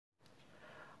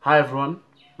Hi everyone,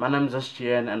 my name is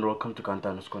SGN and welcome to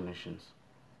Kanta_Nations.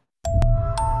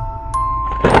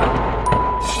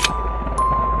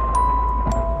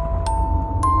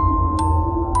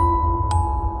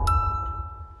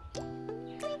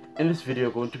 In this video,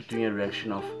 we're going to be doing a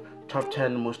reaction of top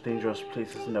 10 most dangerous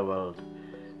places in the world.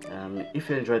 If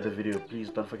you enjoyed the video, please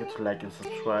don't forget to like and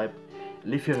subscribe.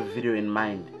 And if you have a video in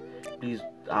mind, please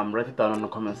write it down in the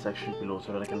comment section below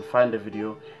so that I can find the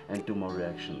video and do more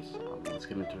reactions. Let's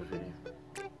get into the video.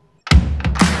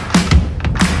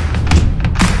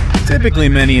 Typically,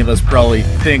 many of us probably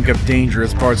think of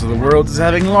dangerous parts of the world as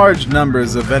having large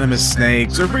numbers of venomous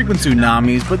snakes or frequent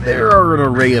tsunamis, but there are an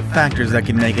array of factors that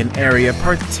can make an area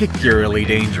particularly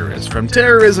dangerous. From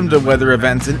terrorism to weather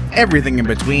events and everything in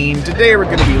between, today we're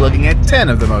going to be looking at 10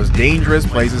 of the most dangerous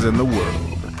places in the world.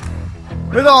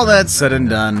 With all that said and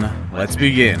done, let's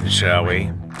begin, shall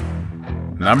we?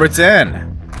 Number 10.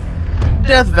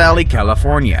 Death Valley,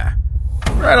 California.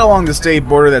 Right along the state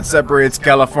border that separates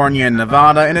California and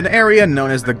Nevada, in an area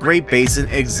known as the Great Basin,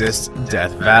 exists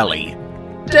Death Valley.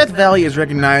 Death Valley is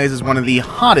recognized as one of the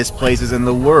hottest places in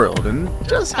the world, and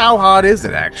just how hot is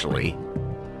it actually?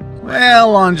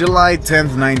 Well, on July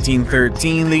 10th,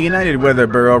 1913, the United Weather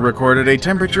Bureau recorded a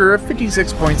temperature of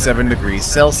 56.7 degrees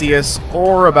Celsius,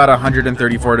 or about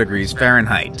 134 degrees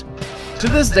Fahrenheit. To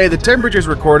this day, the temperatures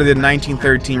recorded in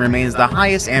 1913 remains the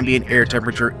highest ambient air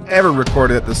temperature ever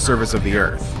recorded at the surface of the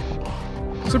Earth.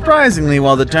 Surprisingly,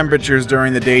 while the temperatures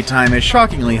during the daytime is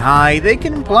shockingly high, they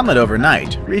can plummet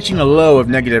overnight, reaching a low of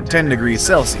 -10 degrees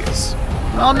Celsius.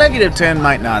 While -10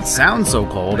 might not sound so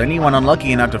cold, anyone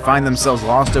unlucky enough to find themselves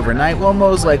lost overnight will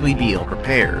most likely be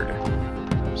ill-prepared.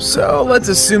 So let's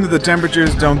assume that the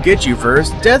temperatures don't get you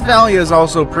first. Death Valley is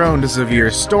also prone to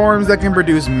severe storms that can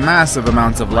produce massive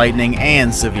amounts of lightning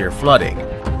and severe flooding.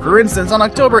 For instance, on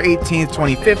October 18,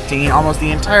 2015, almost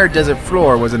the entire desert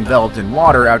floor was enveloped in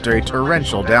water after a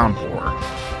torrential downpour.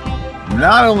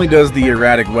 Not only does the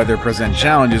erratic weather present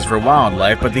challenges for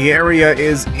wildlife, but the area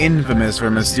is infamous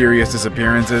for mysterious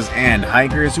disappearances and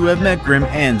hikers who have met grim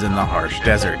ends in the harsh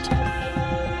desert.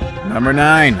 Number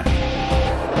 9.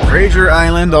 Fraser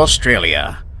Island,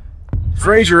 Australia.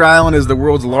 Fraser Island is the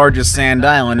world's largest sand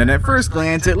island, and at first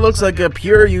glance it looks like a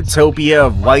pure utopia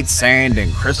of white sand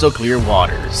and crystal clear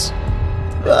waters.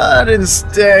 But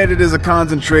instead it is a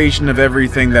concentration of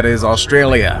everything that is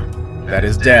Australia. That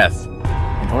is death.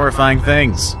 And horrifying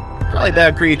things. Probably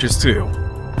bad creatures too.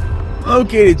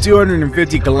 Located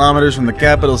 250 kilometers from the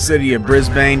capital city of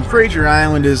Brisbane, Fraser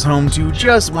Island is home to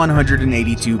just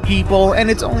 182 people, and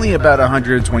it's only about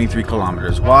 123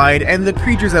 kilometers wide, and the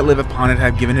creatures that live upon it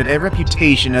have given it a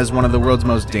reputation as one of the world's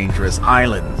most dangerous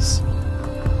islands.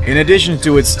 In addition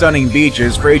to its stunning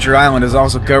beaches, Fraser Island is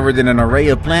also covered in an array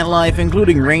of plant life,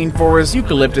 including rainforest,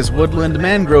 eucalyptus woodland,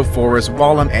 mangrove forest,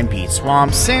 wallam and peat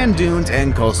swamps, sand dunes,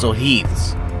 and coastal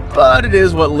heaths. But it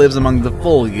is what lives among the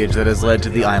foliage that has led to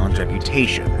the island's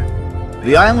reputation.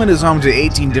 The island is home to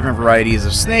 18 different varieties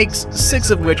of snakes,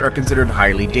 6 of which are considered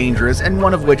highly dangerous, and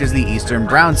one of which is the eastern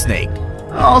brown snake,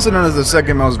 also known as the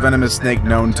second most venomous snake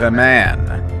known to man.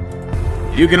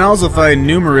 You can also find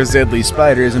numerous deadly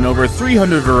spiders and over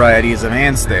 300 varieties of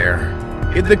ants there.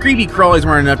 If the creepy crawlies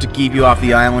weren't enough to keep you off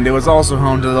the island, it was also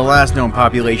home to the last known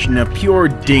population of pure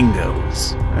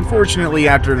dingoes. Unfortunately,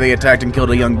 after they attacked and killed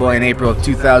a young boy in April of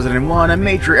 2001, a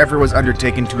major effort was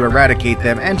undertaken to eradicate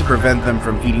them and to prevent them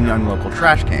from feeding on local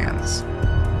trash cans.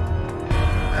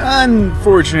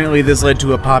 Unfortunately, this led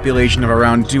to a population of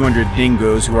around 200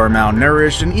 dingoes who are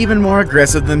malnourished and even more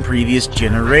aggressive than previous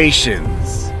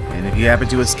generations. And if you happen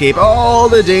to escape all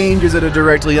the dangers that are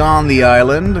directly on the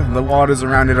island, the waters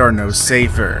around it are no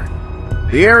safer.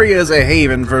 The area is a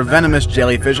haven for venomous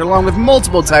jellyfish along with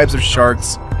multiple types of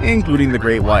sharks, including the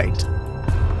great white.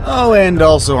 Oh, and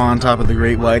also on top of the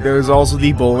great white, there is also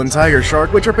the bull and tiger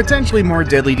shark, which are potentially more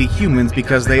deadly to humans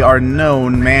because they are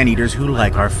known man-eaters who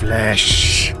like our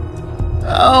flesh.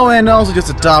 Oh, and also just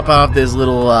to top off this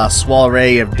little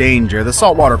soiree of danger, the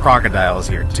saltwater crocodile is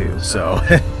here too, so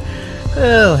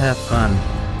oh, have fun.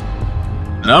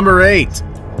 Number 8.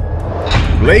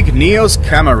 Lake Nyos,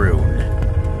 Cameroon.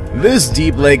 This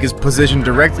deep lake is positioned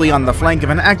directly on the flank of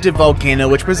an active volcano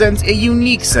which presents a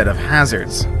unique set of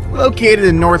hazards. Located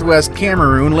in northwest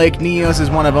Cameroon, Lake Nyos is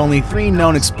one of only 3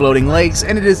 known exploding lakes,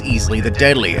 and it is easily the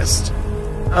deadliest.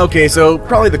 Okay, so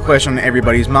probably the question on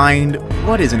everybody's mind,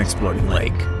 what is an exploding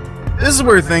lake? This is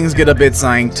where things get a bit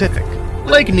scientific.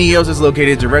 Lake Nyos is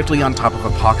located directly on top of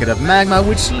a pocket of magma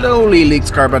which slowly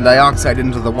leaks carbon dioxide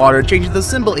into the water, changing the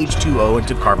symbol H2O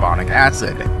into carbonic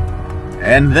acid.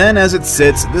 And then as it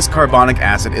sits, this carbonic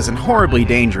acid isn't horribly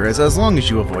dangerous as long as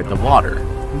you avoid the water.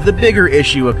 The bigger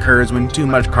issue occurs when too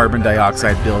much carbon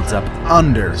dioxide builds up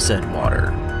under said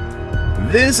water.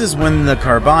 This is when the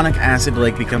carbonic acid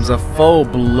lake becomes a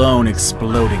full-blown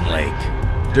exploding lake.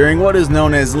 During what is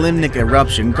known as limnic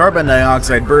eruption, carbon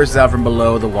dioxide bursts out from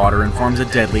below the water and forms a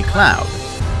deadly cloud.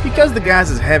 Because the gas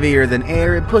is heavier than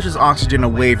air, it pushes oxygen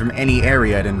away from any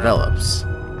area it envelops.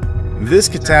 This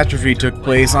catastrophe took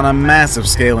place on a massive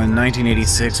scale in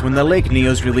 1986 when the Lake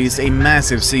Nyos released a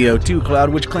massive CO2 cloud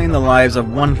which claimed the lives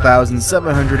of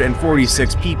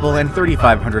 1,746 people and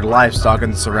 3,500 livestock in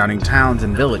the surrounding towns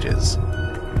and villages.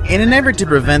 In an effort to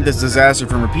prevent this disaster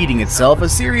from repeating itself, a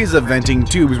series of venting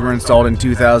tubes were installed in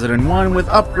 2001 with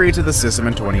upgrades to the system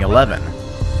in 2011.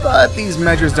 But these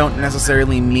measures don't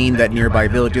necessarily mean that nearby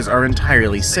villages are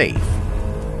entirely safe.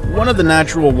 One of the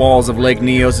natural walls of Lake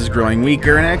Nyos is growing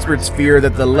weaker, and experts fear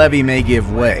that the levee may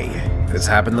give way. If this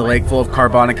happened, the lake full of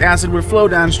carbonic acid would flow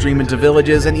downstream into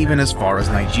villages and even as far as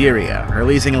Nigeria,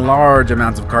 releasing large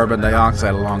amounts of carbon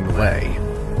dioxide along the way.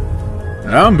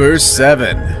 Number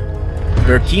 7.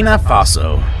 Burkina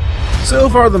Faso. So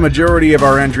far, the majority of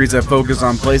our entries have focused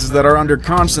on places that are under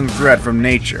constant threat from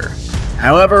nature.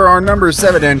 However, our number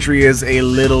 7 entry is a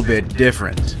little bit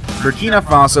different. Burkina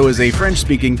Faso is a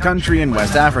French-speaking country in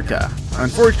West Africa.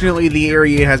 Unfortunately, the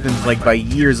area has been plagued by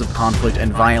years of conflict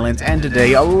and violence, and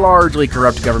today a largely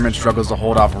corrupt government struggles to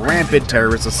hold off rampant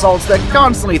terrorist assaults that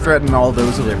constantly threaten all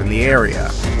those who live in the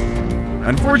area.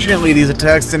 Unfortunately, these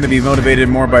attacks tend to be motivated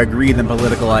more by greed than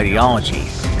political ideology.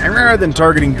 And rather than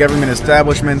targeting government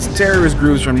establishments, terrorist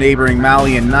groups from neighboring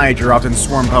Mali and Niger often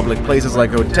swarm public places like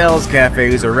hotels,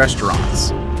 cafes, or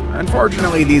restaurants.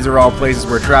 Unfortunately, these are all places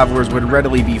where travelers would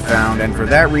readily be found, and for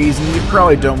that reason, you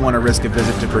probably don't want to risk a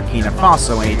visit to Burkina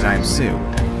Faso anytime soon.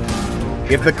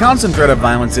 If the constant threat of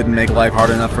violence didn't make life hard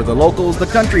enough for the locals, the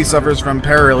country suffers from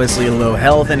perilously low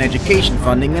health and education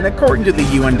funding, and according to the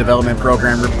UN Development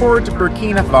Program report,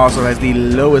 Burkina Faso has the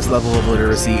lowest level of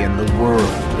literacy in the world.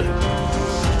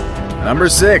 Number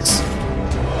 6.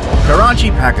 Karachi,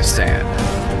 Pakistan.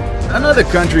 Another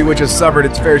country which has suffered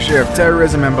its fair share of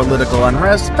terrorism and political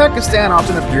unrest, Pakistan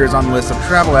often appears on lists of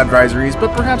travel advisories,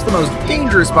 but perhaps the most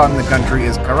dangerous spot in the country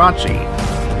is Karachi.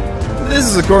 This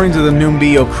is according to the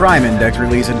Numbeo Crime Index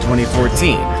released in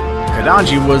 2014.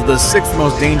 Karachi was the 6th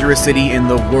most dangerous city in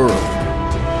the world.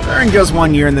 During just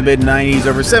 1 year in the mid-90s,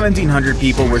 over 1,700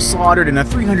 people were slaughtered in a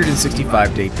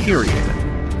 365-day period.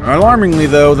 Alarmingly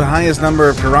though, the highest number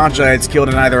of Karachites killed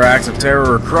in either acts of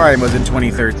terror or crime was in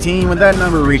 2013, when that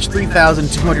number reached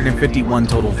 3,251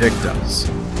 total victims.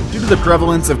 Due to the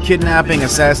prevalence of kidnapping,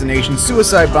 assassination,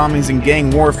 suicide bombings, and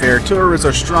gang warfare, tourists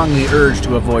are strongly urged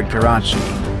to avoid Karachi.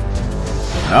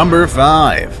 Number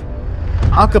 5.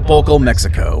 Acapulco,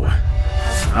 Mexico.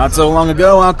 Not so long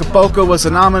ago, Acapulco was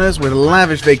synonymous with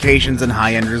lavish vacations and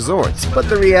high-end resorts, but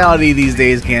the reality these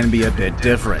days can be a bit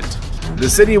different. The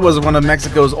city was one of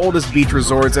Mexico's oldest beach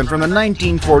resorts, and from the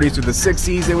 1940s through the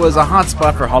 60s, it was a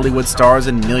hotspot for Hollywood stars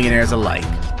and millionaires alike.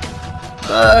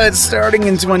 But starting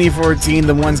in 2014,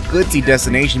 the once glitzy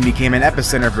destination became an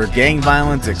epicenter for gang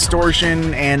violence,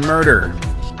 extortion, and murder.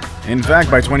 In fact,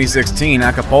 by 2016,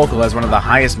 Acapulco has one of the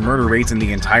highest murder rates in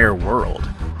the entire world.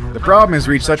 The problem has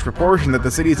reached such proportion that the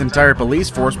city's entire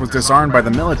police force was disarmed by the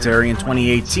military in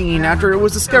 2018 after it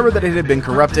was discovered that it had been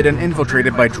corrupted and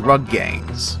infiltrated by drug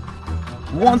gangs.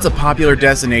 Once a popular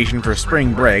destination for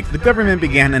spring break, the government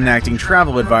began enacting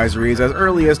travel advisories as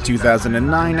early as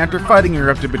 2009 after fighting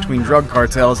erupted between drug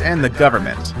cartels and the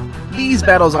government. These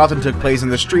battles often took place in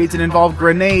the streets and involved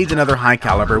grenades and other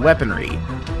high-caliber weaponry,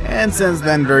 and since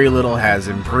then very little has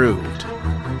improved.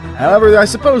 However, I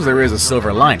suppose there is a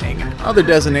silver lining. Other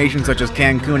destinations such as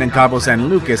Cancun and Cabo San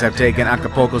Lucas have taken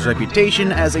Acapulco's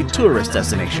reputation as a tourist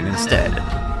destination instead.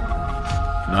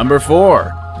 Number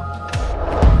 4.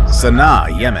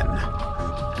 Sana'a, Yemen.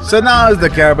 Sana'a is the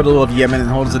capital of Yemen and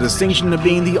holds the distinction of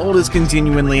being the oldest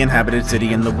continually inhabited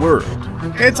city in the world.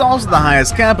 It's also the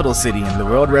highest capital city in the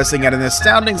world, resting at an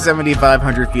astounding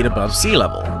 7,500 feet above sea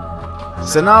level.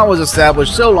 Sana'a was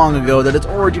established so long ago that its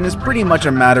origin is pretty much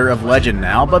a matter of legend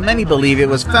now, but many believe it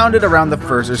was founded around the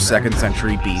 1st or 2nd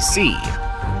century BC.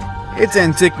 Its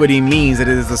antiquity means that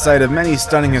it is the site of many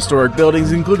stunning historic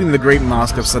buildings, including the Great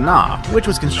Mosque of Sana'a, which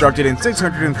was constructed in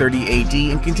 630 AD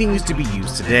and continues to be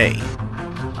used today.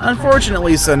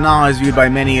 Unfortunately, Sana'a is viewed by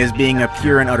many as being a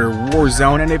pure and utter war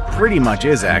zone, and it pretty much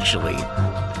is actually.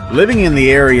 Living in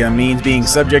the area means being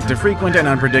subject to frequent and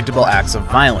unpredictable acts of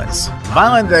violence.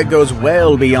 Violence that goes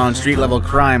well beyond street-level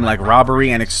crime like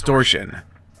robbery and extortion.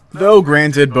 Though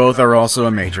granted, both are also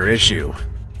a major issue.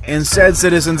 Instead,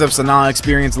 citizens of Sana'a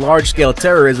experienced large-scale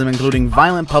terrorism, including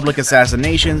violent public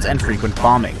assassinations and frequent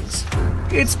bombings.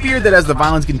 It's feared that as the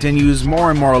violence continues,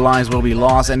 more and more lives will be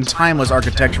lost and timeless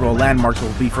architectural landmarks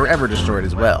will be forever destroyed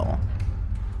as well.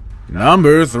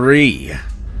 Number 3.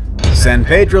 San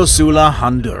Pedro Sula,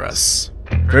 Honduras.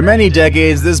 For many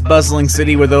decades, this bustling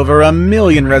city with over 1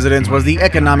 million residents was the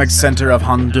economic center of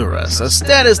Honduras, a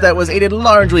status that was aided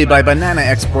largely by banana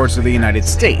exports to the United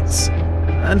States.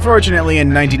 Unfortunately,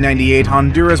 in 1998,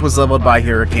 Honduras was leveled by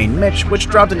Hurricane Mitch, which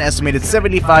dropped an estimated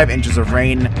 75 inches of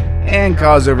rain and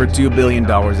caused over $2 billion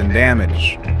in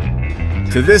damage.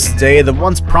 To this day, the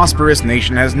once prosperous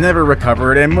nation has never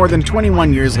recovered, and more than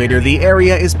 21 years later, the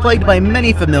area is plagued by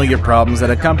many familiar problems that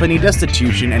accompany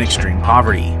destitution and extreme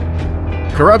poverty.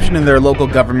 Corruption in their local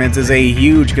governments is a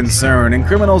huge concern, and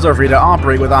criminals are free to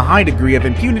operate with a high degree of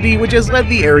impunity, which has led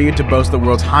the area to boast the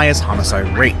world's highest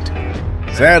homicide rate.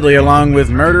 Sadly, along with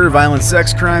murder, violent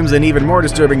sex crimes, and even more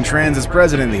disturbing trends is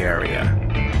present in the area.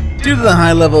 Due to the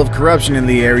high level of corruption in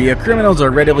the area, criminals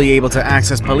are readily able to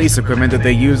access police equipment that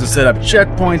they use to set up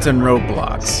checkpoints and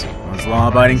roadblocks. As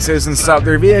law-abiding citizens stop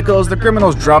their vehicles, the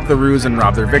criminals drop the ruse and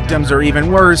rob their victims, or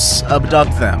even worse,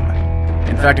 abduct them.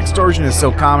 In fact, extortion is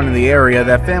so common in the area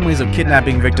that families of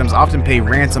kidnapping victims often pay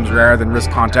ransoms rather than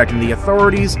risk contacting the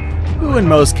authorities, who in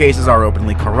most cases are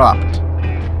openly corrupt.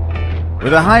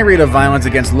 With a high rate of violence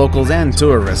against locals and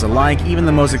tourists alike, even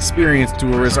the most experienced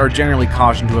tourists are generally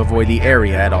cautioned to avoid the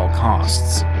area at all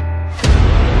costs.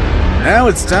 Now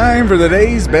it's time for the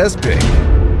day's best pick.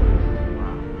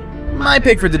 My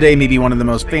pick for today may be one of the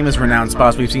most famous renowned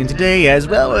spots we've seen today, as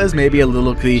well as maybe a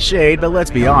little cliched, but let's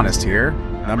be honest here.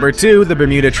 Number 2, the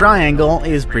Bermuda Triangle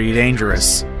is pretty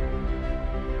dangerous.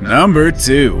 Number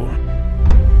 2.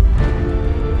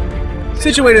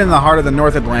 Situated in the heart of the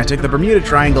North Atlantic, the Bermuda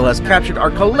Triangle has captured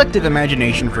our collective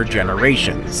imagination for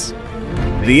generations.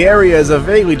 The area is a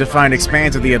vaguely defined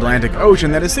expanse of the Atlantic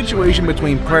Ocean that is situated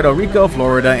between Puerto Rico,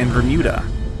 Florida, and Bermuda.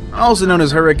 Also known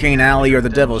as Hurricane Alley or the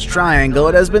Devil's Triangle,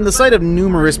 it has been the site of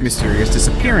numerous mysterious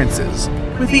disappearances,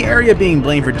 with the area being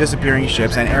blamed for disappearing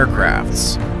ships and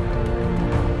aircrafts.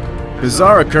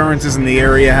 Bizarre occurrences in the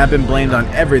area have been blamed on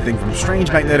everything from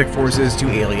strange magnetic forces to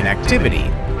alien activity,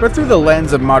 but through the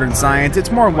lens of modern science, it's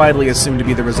more widely assumed to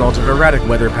be the result of erratic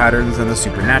weather patterns than the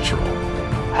supernatural.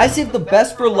 I saved the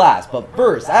best for last, but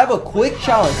first, I have a quick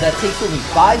challenge that takes only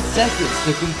 5 seconds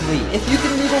to complete. If you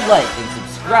can leave a like and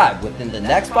subscribe within the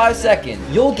next 5 seconds,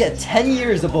 you'll get 10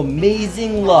 years of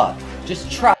amazing luck.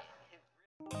 Just try.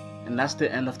 And that's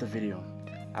the end of the video.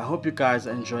 I hope you guys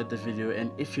enjoyed the video,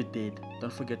 and if you did,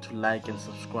 don't forget to like and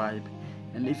subscribe.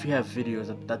 And if you have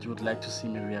videos that you would like to see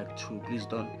me react to,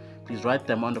 please write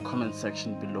them on the comment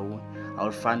section below. I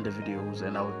will find the videos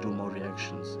and I will do more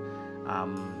reactions.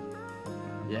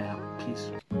 Yeah,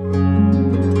 peace.